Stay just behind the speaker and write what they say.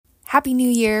Happy New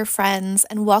Year, friends,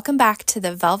 and welcome back to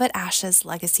the Velvet Ashes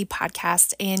Legacy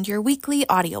Podcast and your weekly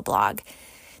audio blog.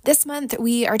 This month,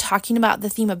 we are talking about the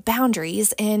theme of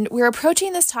boundaries, and we're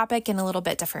approaching this topic in a little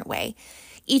bit different way.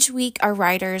 Each week, our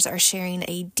writers are sharing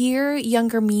a Dear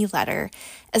Younger Me letter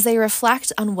as they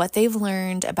reflect on what they've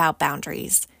learned about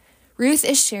boundaries. Ruth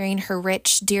is sharing her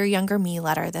rich Dear Younger Me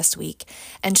letter this week,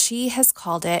 and she has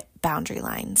called it Boundary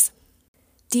Lines.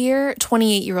 Dear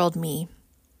 28-year-old me,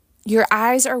 your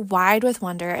eyes are wide with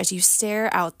wonder as you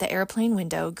stare out the airplane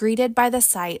window, greeted by the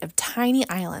sight of tiny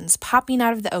islands popping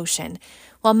out of the ocean,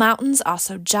 while mountains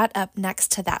also jut up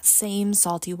next to that same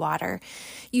salty water.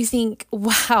 You think,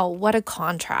 wow, what a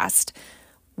contrast.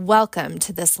 Welcome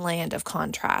to this land of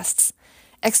contrasts.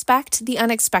 Expect the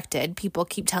unexpected, people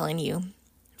keep telling you.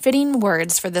 Fitting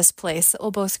words for this place that will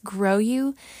both grow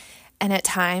you and at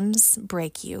times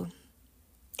break you.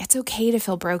 It's okay to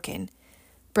feel broken.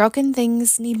 Broken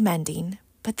things need mending,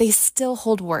 but they still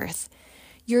hold worth.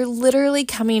 You're literally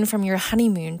coming from your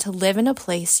honeymoon to live in a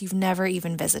place you've never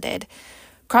even visited.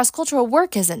 Cross-cultural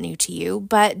work isn't new to you,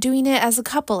 but doing it as a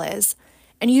couple is,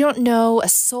 and you don't know a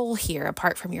soul here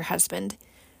apart from your husband.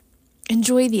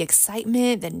 Enjoy the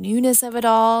excitement, the newness of it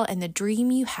all, and the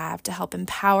dream you have to help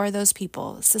empower those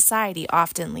people society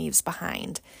often leaves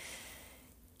behind.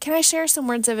 Can I share some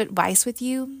words of advice with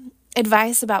you?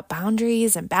 Advice about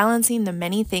boundaries and balancing the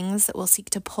many things that will seek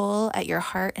to pull at your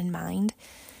heart and mind.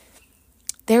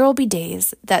 There will be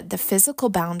days that the physical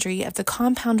boundary of the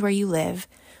compound where you live,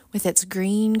 with its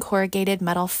green corrugated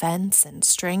metal fence and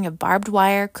string of barbed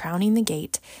wire crowning the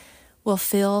gate, will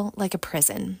feel like a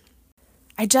prison.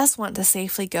 I just want to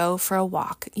safely go for a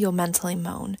walk, you'll mentally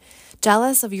moan,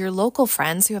 jealous of your local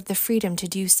friends who have the freedom to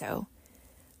do so.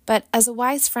 But as a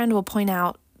wise friend will point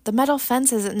out, the metal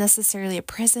fence isn't necessarily a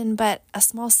prison, but a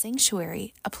small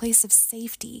sanctuary, a place of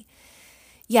safety.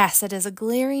 Yes, it is a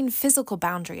glaring physical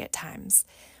boundary at times,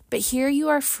 but here you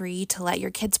are free to let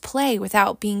your kids play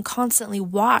without being constantly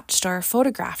watched or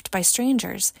photographed by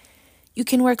strangers. You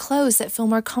can wear clothes that feel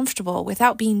more comfortable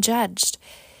without being judged.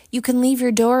 You can leave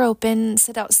your door open,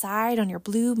 sit outside on your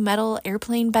blue metal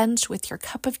airplane bench with your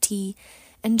cup of tea,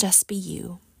 and just be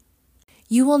you.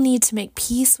 You will need to make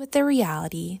peace with the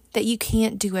reality that you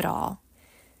can't do it all.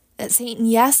 That saying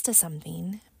yes to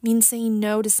something means saying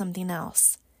no to something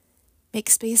else. Make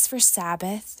space for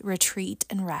Sabbath, retreat,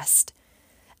 and rest.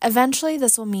 Eventually,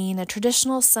 this will mean a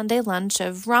traditional Sunday lunch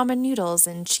of ramen noodles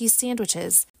and cheese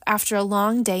sandwiches after a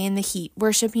long day in the heat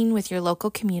worshiping with your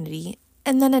local community,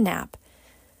 and then a nap.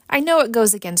 I know it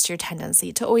goes against your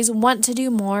tendency to always want to do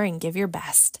more and give your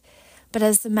best, but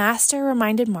as the Master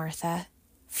reminded Martha,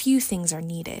 few things are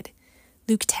needed.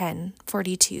 Luke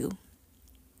 10:42.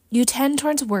 You tend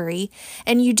towards worry,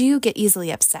 and you do get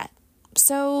easily upset.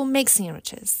 So make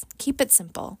sandwiches. Keep it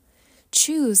simple.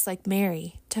 Choose, like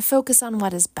Mary, to focus on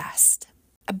what is best.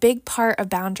 A big part of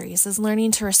boundaries is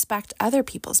learning to respect other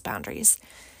people's boundaries.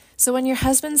 So when your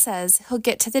husband says he'll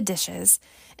get to the dishes,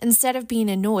 instead of being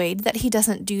annoyed that he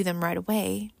doesn't do them right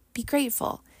away, be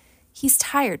grateful. He's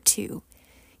tired too.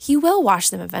 He will wash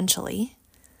them eventually.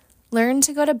 Learn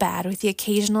to go to bed with the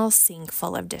occasional sink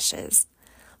full of dishes.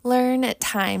 Learn at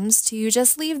times to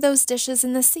just leave those dishes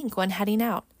in the sink when heading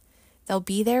out. They'll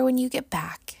be there when you get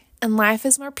back, and life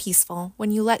is more peaceful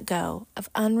when you let go of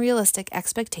unrealistic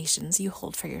expectations you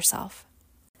hold for yourself.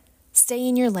 Stay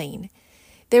in your lane.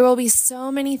 There will be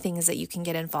so many things that you can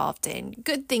get involved in,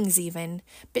 good things even,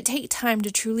 but take time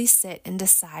to truly sit and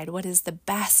decide what is the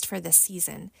best for this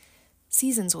season.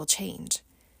 Seasons will change.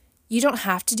 You don't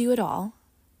have to do it all.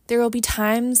 There will be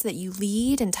times that you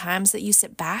lead and times that you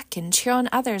sit back and cheer on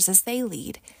others as they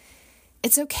lead.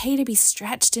 It's okay to be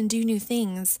stretched and do new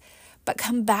things, but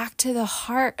come back to the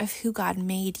heart of who God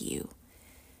made you.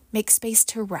 Make space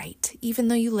to write, even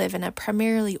though you live in a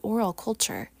primarily oral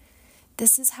culture.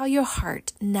 This is how your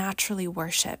heart naturally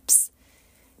worships.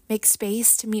 Make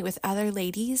space to meet with other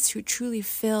ladies who truly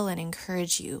fill and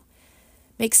encourage you.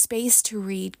 Make space to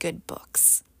read good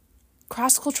books.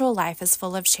 Cross-cultural life is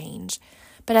full of change,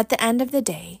 but at the end of the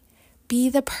day, be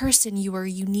the person you are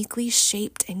uniquely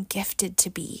shaped and gifted to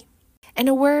be. And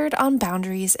a word on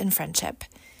boundaries and friendship.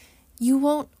 You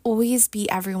won't always be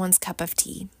everyone's cup of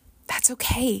tea. That's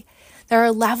okay. There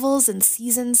are levels and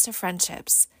seasons to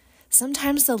friendships.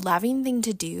 Sometimes the loving thing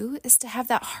to do is to have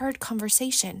that hard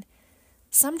conversation.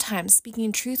 Sometimes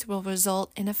speaking truth will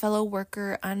result in a fellow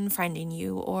worker unfriending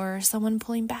you or someone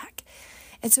pulling back.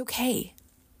 It's okay.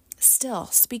 Still,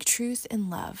 speak truth in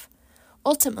love.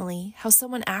 Ultimately, how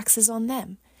someone acts is on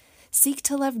them. Seek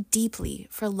to love deeply,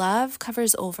 for love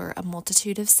covers over a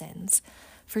multitude of sins.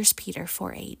 1 Peter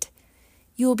 4:8.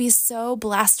 You will be so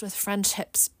blessed with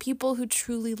friendships, people who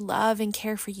truly love and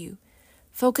care for you.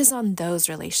 Focus on those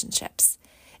relationships.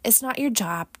 It's not your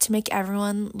job to make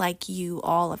everyone like you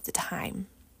all of the time.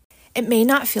 It may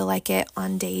not feel like it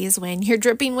on days when you're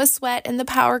dripping with sweat and the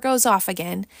power goes off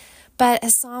again, but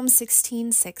as Psalm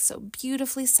 16:6 so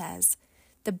beautifully says,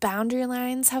 the boundary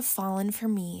lines have fallen for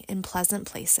me in pleasant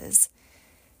places.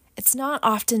 It's not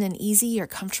often an easy or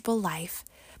comfortable life,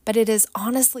 but it is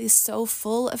honestly so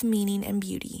full of meaning and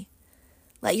beauty.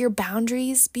 Let your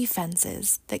boundaries be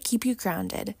fences that keep you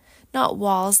grounded, not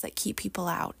walls that keep people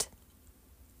out.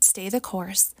 Stay the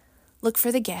course, look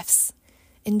for the gifts,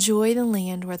 enjoy the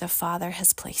land where the Father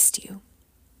has placed you.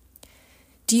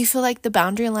 Do you feel like the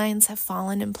boundary lines have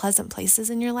fallen in pleasant places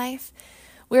in your life?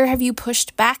 Where have you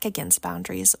pushed back against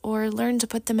boundaries or learned to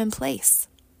put them in place?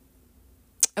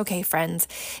 Okay, friends,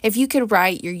 if you could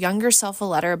write your younger self a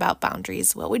letter about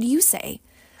boundaries, what would you say?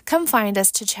 Come find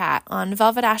us to chat on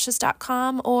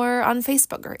velvetashes.com or on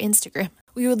Facebook or Instagram.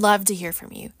 We would love to hear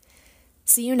from you.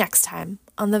 See you next time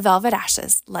on the Velvet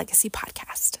Ashes Legacy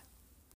Podcast.